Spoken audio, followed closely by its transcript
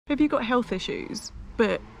Have you got health issues,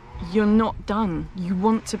 but you're not done? You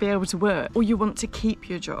want to be able to work, or you want to keep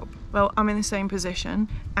your job? Well, I'm in the same position,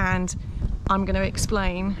 and I'm going to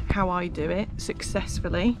explain how I do it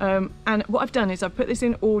successfully. And what I've done is I've put this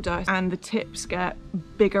in order, and the tips get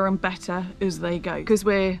bigger and better as they go, because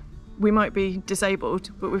we might be disabled,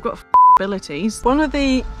 but we've got abilities. One of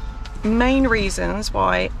the main reasons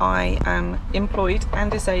why I am employed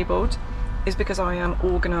and disabled is because I am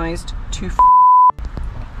organised to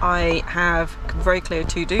I have very clear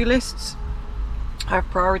to-do lists, I have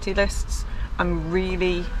priority lists, I'm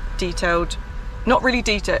really detailed, not really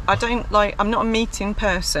detailed, I'm not a meeting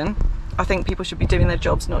person. I think people should be doing their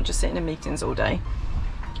jobs, not just sitting in meetings all day.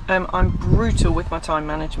 I'm brutal with my time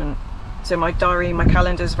management. So my diary, my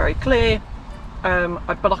calendar is very clear.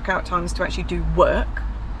 I block out times to actually do work.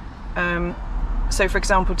 So for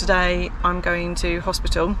example, today I'm going to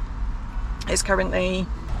hospital. It's currently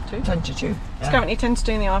 10 to 2. Yeah. It's currently 10 to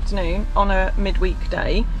 2 in the afternoon on a midweek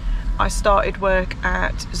day. I started work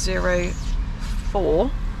at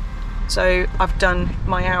 04, so I've done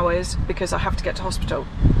my hours because I have to get to hospital.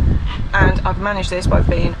 And I've managed this by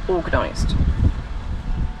being organised.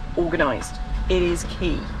 Organised. It is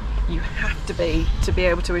key. You have to be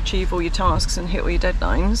able to achieve all your tasks and hit all your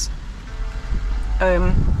deadlines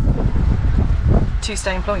to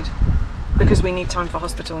stay employed. Because we need time for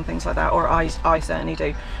hospital and things like that, or I certainly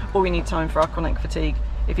do. Or we need time for our chronic fatigue.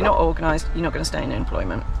 If you're not organised, you're not going to stay in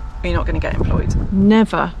employment. You're not going to get employed.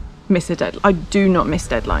 Never miss a deadline. I do not miss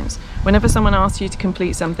deadlines. Whenever someone asks you to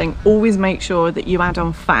complete something, always make sure that you add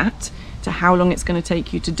on fat to how long it's going to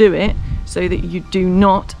take you to do it, so that you do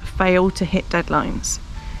not fail to hit deadlines.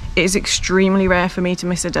 It is extremely rare for me to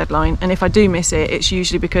miss a deadline, and if I do miss it, it's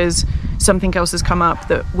usually because something else has come up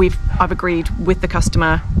that I've agreed with the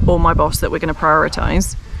customer or my boss that we're going to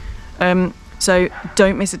prioritise. So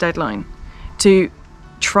don't miss a deadline. To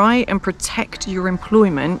try and protect your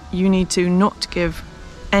employment, you need to not give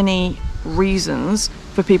any reasons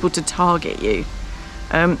for people to target you.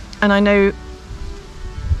 And I know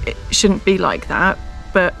it shouldn't be like that,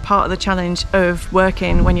 but part of the challenge of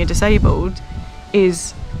working when you're disabled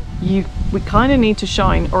is we kind of need to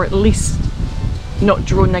shine, or at least not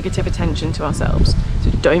draw negative attention to ourselves.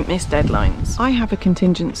 So don't miss deadlines. I have a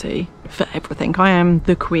contingency for everything. I am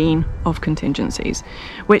the queen of contingencies,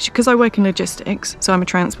 which, because I work in logistics, so I'm a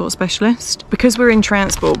transport specialist. Because we're in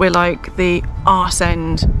transport, we're like the arse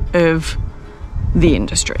end of the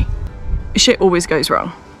industry. Shit always goes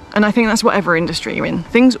wrong. And I think that's whatever industry you're in.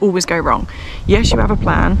 Things always go wrong. Yes, you have a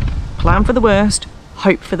plan for the worst,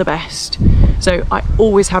 hope for the best. So I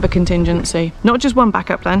always have a contingency, not just one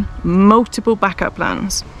backup plan, multiple backup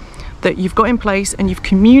plans that you've got in place and you've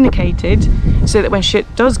communicated, so that when shit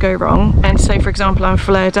does go wrong, and say for example I'm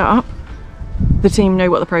flared up, the team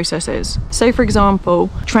know what the process is. Say for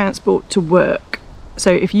example, transport to work.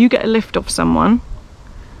 So if you get a lift off someone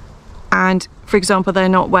and for example they're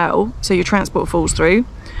not well, so your transport falls through,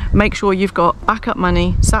 make sure you've got backup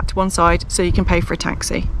money sat to one side so you can pay for a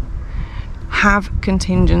taxi. Have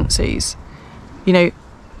contingencies. You know,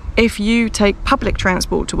 if you take public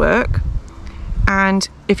transport to work, and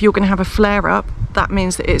if you're going to have a flare up, that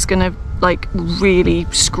means that it's going to like really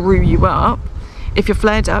screw you up. If you're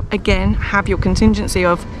flared up, again, have your contingency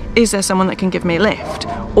of, is there someone that can give me a lift?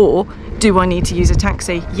 Or do I need to use a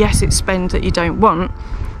taxi? Yes, it's spend that you don't want,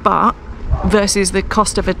 but versus the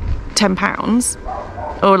cost of a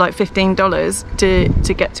 £10 or like $15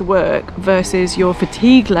 to get to work versus your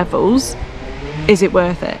fatigue levels, is it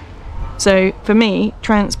worth it? So for me,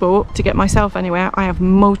 transport, to get myself anywhere, I have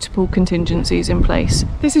multiple contingencies in place.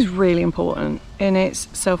 This is really important in its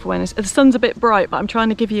self-awareness. The sun's a bit bright, but I'm trying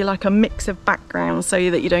to give you like a mix of backgrounds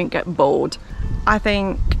so that you don't get bored. I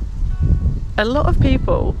think a lot of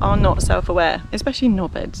people are not self-aware, especially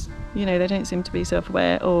knobheads. You know, they don't seem to be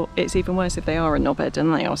self-aware, or it's even worse if they are a knobhead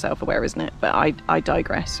and they are self-aware, isn't it? But I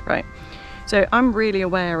digress, right? So I'm really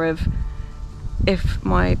aware of, if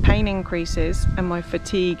my pain increases and my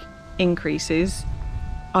fatigue increases,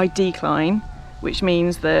 I decline, which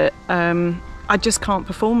means that I just can't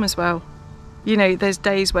perform as well. You know, there's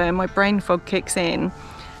days where my brain fog kicks in,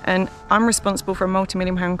 and I'm responsible for a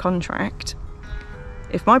multi-million-pound contract.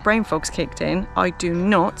 If my brain fog's kicked in, I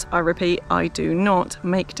repeat, I do not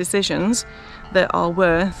make decisions that are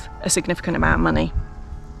worth a significant amount of money,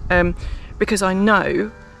 because I know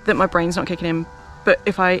that my brain's not kicking in. But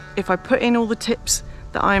if I put in all the tips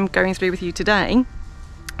that I'm going through with you today,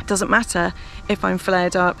 it doesn't matter if I'm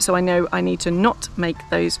flared up, so I know I need to not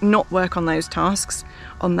work on those tasks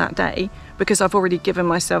on that day, because I've already given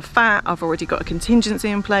myself fat, I've already got a contingency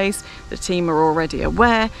in place, the team are already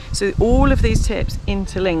aware. So all of these tips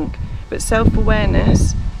interlink, but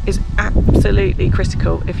self-awareness is absolutely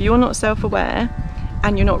critical. If you're not self-aware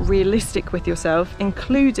and you're not realistic with yourself,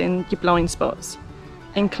 including your blind spots,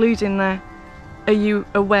 including are you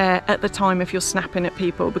aware at the time if you're snapping at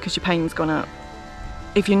people because your pain's gone up?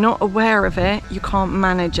 If you're not aware of it, you can't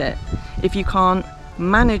manage it. If you can't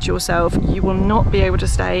manage yourself, you will not be able to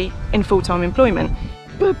stay in full-time employment.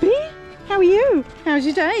 Bubby, how are you? How's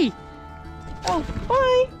your day? Oh,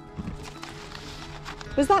 bye.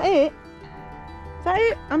 Was that it? Is that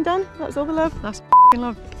it? I'm done. That's all the love. That's f***ing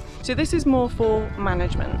love. So this is more for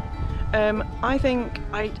management. I think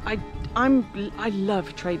I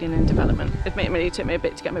love training and development. Admittedly, it took me a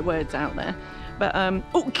bit to get my words out there. But,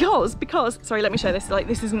 because, sorry, let me show this. Like,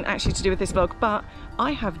 this isn't actually to do with this vlog, but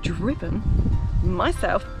I have driven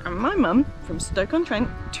myself and my mum from Stoke-on-Trent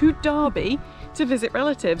to Derby to visit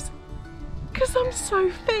relatives because I'm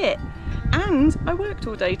so fit. And I worked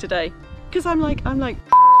all day today because I'm like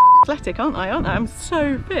athletic, aren't I? I'm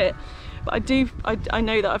so fit. But I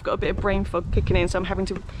know that I've got a bit of brain fog kicking in, so I'm having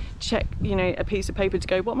to check, you know, a piece of paper to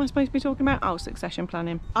go, what am I supposed to be talking about? Oh, succession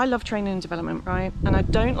planning. I love training and development, right? And I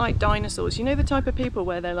don't like dinosaurs. You know the type of people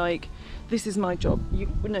where they're like, this is my job.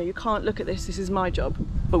 No, you can't look at this. This is my job.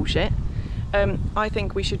 Bullshit. I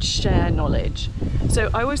think we should share knowledge. So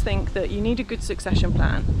I always think that you need a good succession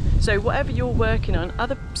plan. So whatever you're working on,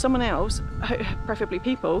 someone else, preferably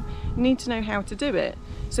people, need to know how to do it.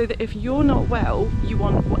 So that if you're not well, you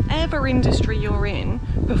want whatever industry you're in,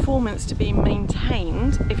 performance to be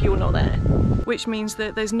maintained if you're not there. Which means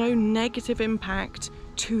that there's no negative impact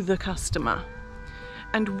to the customer.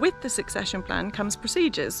 And with the succession plan comes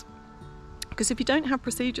procedures. Because if you don't have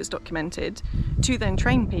procedures documented to then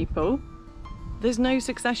train people, there's no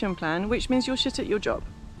succession plan, which means you're shit at your job,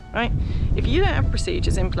 right? If you don't have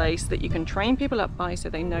procedures in place that you can train people up by so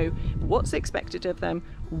they know what's expected of them,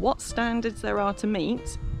 what standards there are to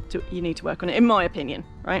meet, you need to work on it, in my opinion,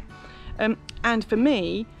 right? And for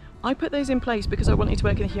me, I put those in place because I wanted to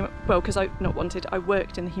work in the I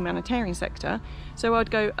worked in the humanitarian sector, so I'd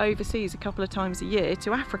go overseas a couple of times a year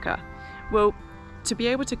to Africa. Well, to be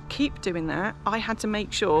able to keep doing that, I had to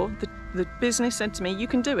make sure that the business said to me, you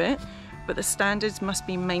can do it, but the standards must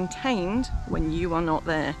be maintained when you are not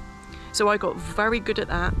there. So I got very good at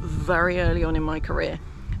that very early on in my career,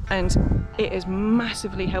 and it has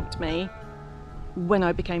massively helped me when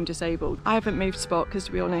I became disabled. I haven't moved spot because,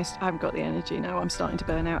 to be honest, I haven't got the energy now. I'm starting to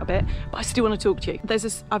burn out a bit, but I still want to talk to you.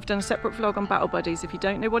 I've done a separate vlog on battle buddies. If you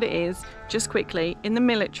don't know what it is, just quickly, in the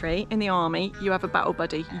military, in the army, you have a battle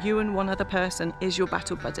buddy. You and one other person is your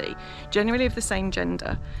battle buddy, generally of the same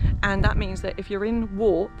gender. And that means that if you're in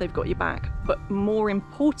war, they've got your back. But more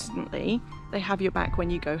importantly, they have your back when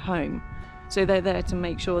you go home. So they're there to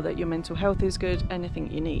make sure that your mental health is good,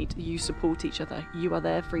 anything you need. You support each other, you are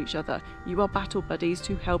there for each other. You are battle buddies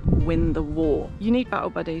to help win the war. You need battle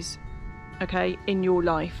buddies, okay, in your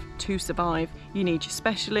life to survive. You need your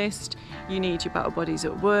specialist, you need your battle buddies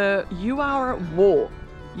at work. You are at war.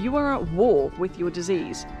 You are at war with your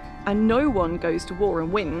disease. And no one goes to war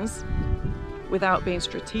and wins without being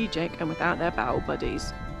strategic and without their battle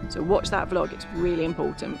buddies. So watch that vlog, it's really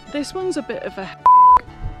important. This one's a bit of a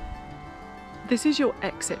This is your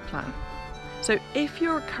exit plan. So if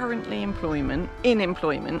you're currently in employment, you need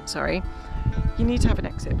to have an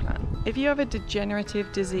exit plan. If you have a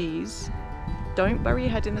degenerative disease, don't bury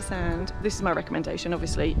your head in the sand. This is my recommendation,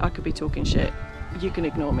 obviously. I could be talking shit. You can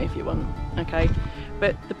ignore me if you want, okay?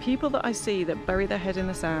 But the people that I see that bury their head in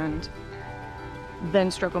the sand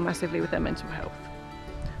then struggle massively with their mental health.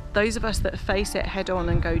 Those of us that face it head on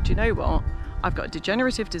and go, do you know what? I've got a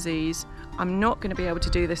degenerative disease. I'm not going to be able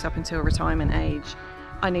to do this up until retirement age.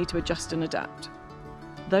 I need to adjust and adapt.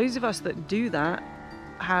 Those of us that do that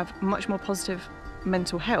have much more positive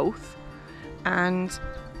mental health and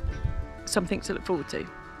something to look forward to.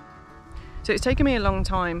 So it's taken me a long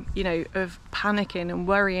time, you know, of panicking and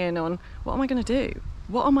worrying on what am I going to do?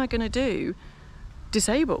 What am I going to do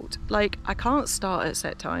disabled? Like, I can't start at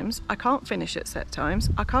set times. I can't finish at set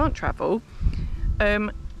times. I can't travel.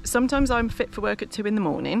 Sometimes I'm fit for work at 2 in the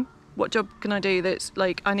morning. What job can I do that's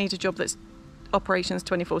like, I need a job that's operations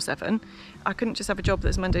 24/7. I couldn't just have a job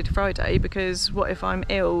that's Monday to Friday, because what if I'm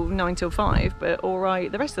ill 9 till 5, but all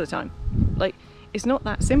right the rest of the time? Like, it's not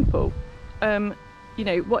that simple. You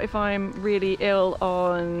know, what if I'm really ill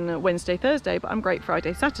on Wednesday, Thursday, but I'm great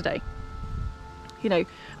Friday, Saturday? You know,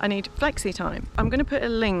 I need flexi time. I'm going to put a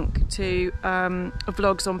link to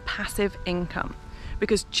vlogs on passive income.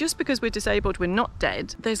 Because just because we're disabled, we're not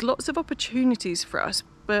dead. There's lots of opportunities for us,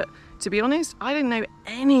 but to be honest, I didn't know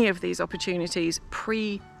any of these opportunities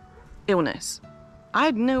pre-illness. I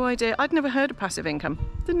had no idea. I'd never heard of passive income.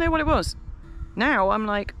 Didn't know what it was. Now I'm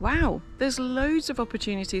like, wow, there's loads of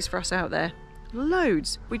opportunities for us out there.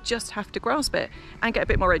 Loads. We just have to grasp it and get a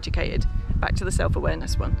bit more educated. Back to the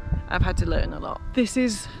self-awareness one. I've had to learn a lot. This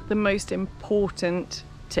is the most important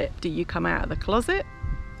tip. Do you come out of the closet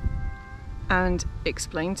and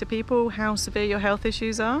explain to people how severe your health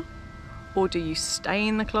issues are? Or do you stay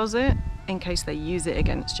in the closet in case they use it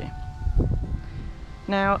against you?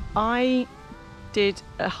 Now, I did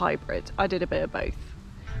a hybrid. I did a bit of both.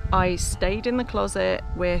 I stayed in the closet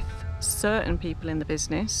with certain people in the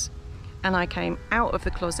business, and I came out of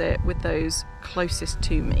the closet with those closest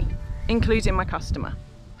to me, including my customer,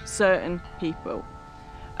 certain people.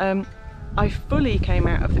 I fully came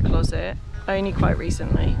out of the closet only quite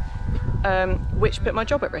recently, which put my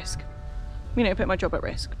job at risk. Put my job at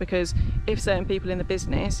risk, because if certain people in the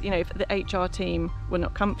business, if the HR team were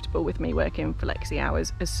not comfortable with me working flexi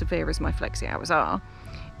hours, as severe as my flexi hours are,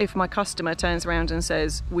 if my customer turns around and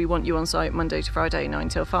says, we want you on site Monday to Friday, 9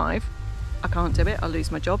 till 5, I can't do it, I'll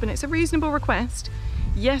lose my job. And it's a reasonable request.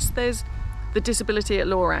 Yes, there's the Disability at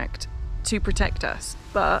Law Act to protect us,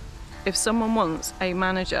 but if someone wants a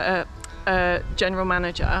manager, a general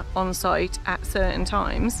manager on site at certain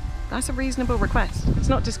times, that's a reasonable request. It's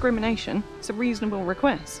not discrimination, it's a reasonable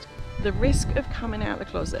request. The risk of coming out of the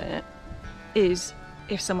closet is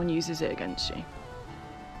if someone uses it against you.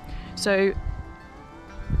 So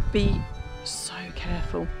be so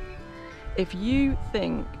careful. If you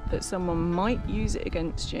think that someone might use it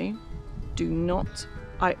against you, do not,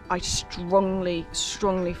 I strongly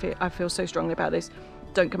feel, I feel so strongly about this,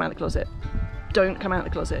 don't come out of the closet. Don't come out of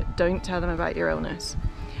the closet. Don't tell them about your illness.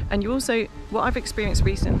 And you also, what I've experienced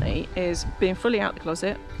recently is being fully out the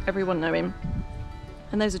closet, everyone knowing,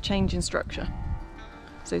 and there's a change in structure.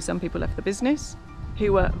 So some people left the business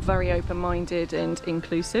who were very open-minded and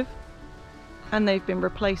inclusive, and they've been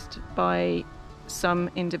replaced by some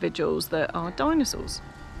individuals that are dinosaurs.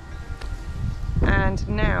 And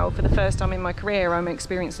now, for the first time in my career, I'm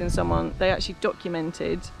experiencing someone, they actually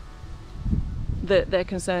documented that they're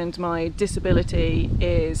concerned my disability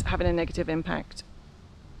is having a negative impact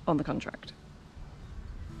on the contract.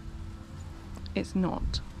 It's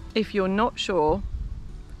not. If you're not sure,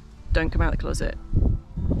 don't come out of the closet.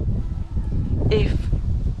 If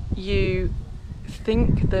you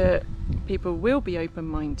think that people will be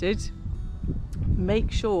open-minded,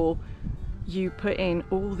 make sure you put in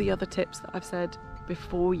all the other tips that I've said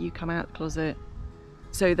before you come out of the closet,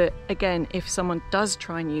 so that, again, if someone does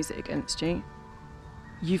try and use it against you,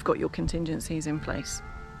 you've got your contingencies in place.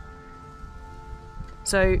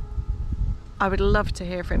 So I would love to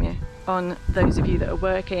hear from you on those of you that are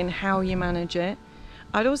working, how you manage it.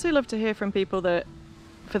 I'd also love to hear from people that,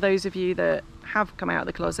 for those of you that have come out of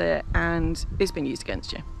the closet and it's been used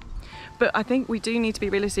against you. But I think we do need to be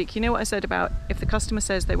realistic. You know what I said about if the customer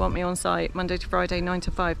says they want me on site Monday to Friday, 9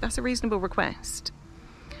 to 5, that's a reasonable request.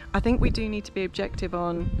 I think we do need to be objective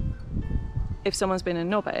on if someone's been a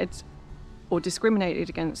knobhead or discriminated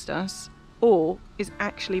against us, or is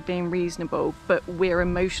actually being reasonable, but we're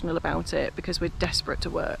emotional about it because we're desperate to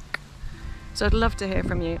work. So I'd love to hear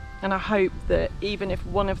from you, and I hope that even if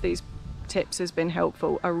one of these tips has been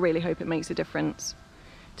helpful, I really hope it makes a difference.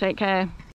 Take care.